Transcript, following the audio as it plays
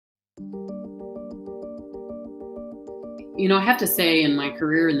I have to say, in my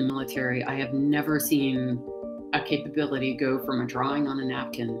career in the military, I have never seen a capability go from a drawing on a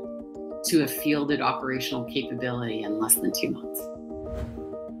napkin to a fielded operational capability in less than 2 months.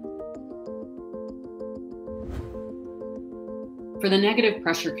 For the negative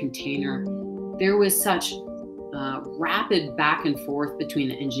pressure container, there was such rapid back and forth between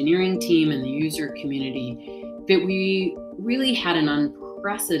the engineering team and the user community that we really had an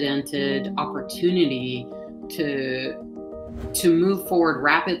unprecedented opportunity to move forward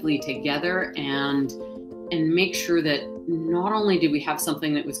rapidly together and make sure that not only did we have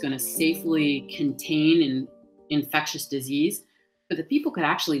something that was going to safely contain an infectious disease, but that people could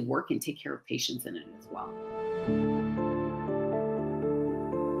actually work and take care of patients in it as well.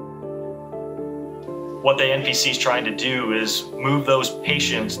 What the NPC is trying to do is move those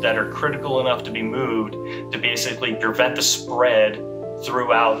patients that are critical enough to be moved to basically prevent the spread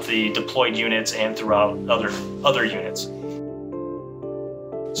throughout the deployed units and throughout other units.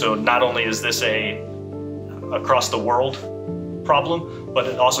 So not only is this a across the world problem, but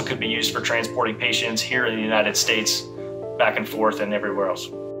it also could be used for transporting patients here in the United States back and forth and everywhere else.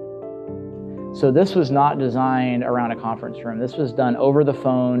 So this was not designed around a conference room. This was done over the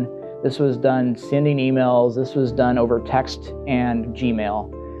phone. This was done sending emails. This was done over text and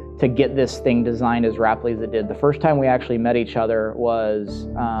Gmail to get this thing designed as rapidly as it did. The first time we actually met each other was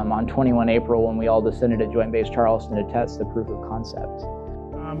on 21 April when we all descended at Joint Base Charleston to test the proof of concept.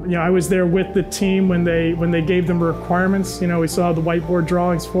 I was there with the team when they gave them requirements. We saw the whiteboard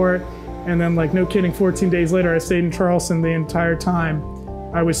drawings for it. And then, like, no kidding, 14 days later, I stayed in Charleston the entire time.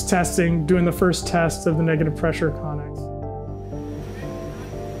 I was doing the first test of the negative pressure CONEX.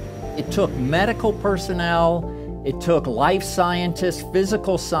 It took medical personnel, it took life scientists,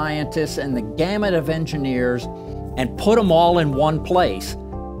 physical scientists, and the gamut of engineers, and put them all in one place.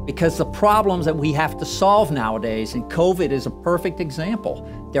 Because the problems that we have to solve nowadays, and COVID is a perfect example,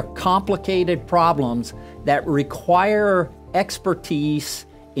 they're complicated problems that require expertise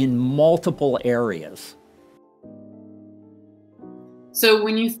in multiple areas. So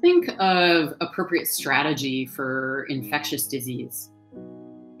when you think of appropriate strategy for infectious disease,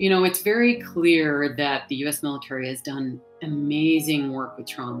 it's very clear that the U.S. military has done amazing work with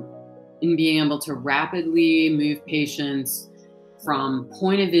trauma in being able to rapidly move patients from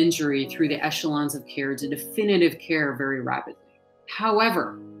point of injury through the echelons of care to definitive care very rapidly.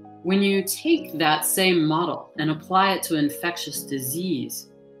 However, when you take that same model and apply it to infectious disease,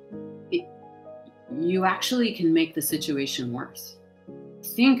 you actually can make the situation worse.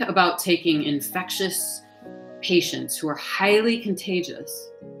 Think about taking infectious patients who are highly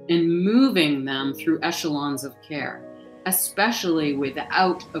contagious and moving them through echelons of care, especially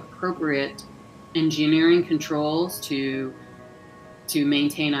without appropriate engineering controls to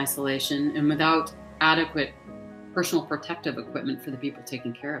maintain isolation and without adequate personal protective equipment for the people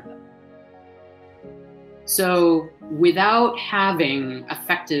taking care of them. So without having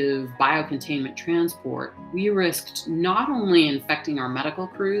effective biocontainment transport, we risked not only infecting our medical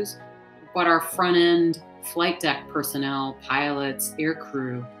crews, but our front-end flight deck personnel, pilots, air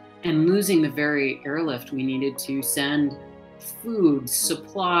crew, and losing the very airlift we needed to send food,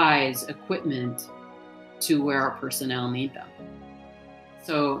 supplies, equipment to where our personnel need them.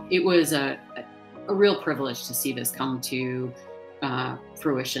 So it was a real privilege to see this come to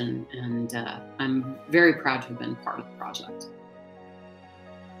fruition, and I'm very proud to have been part of the project.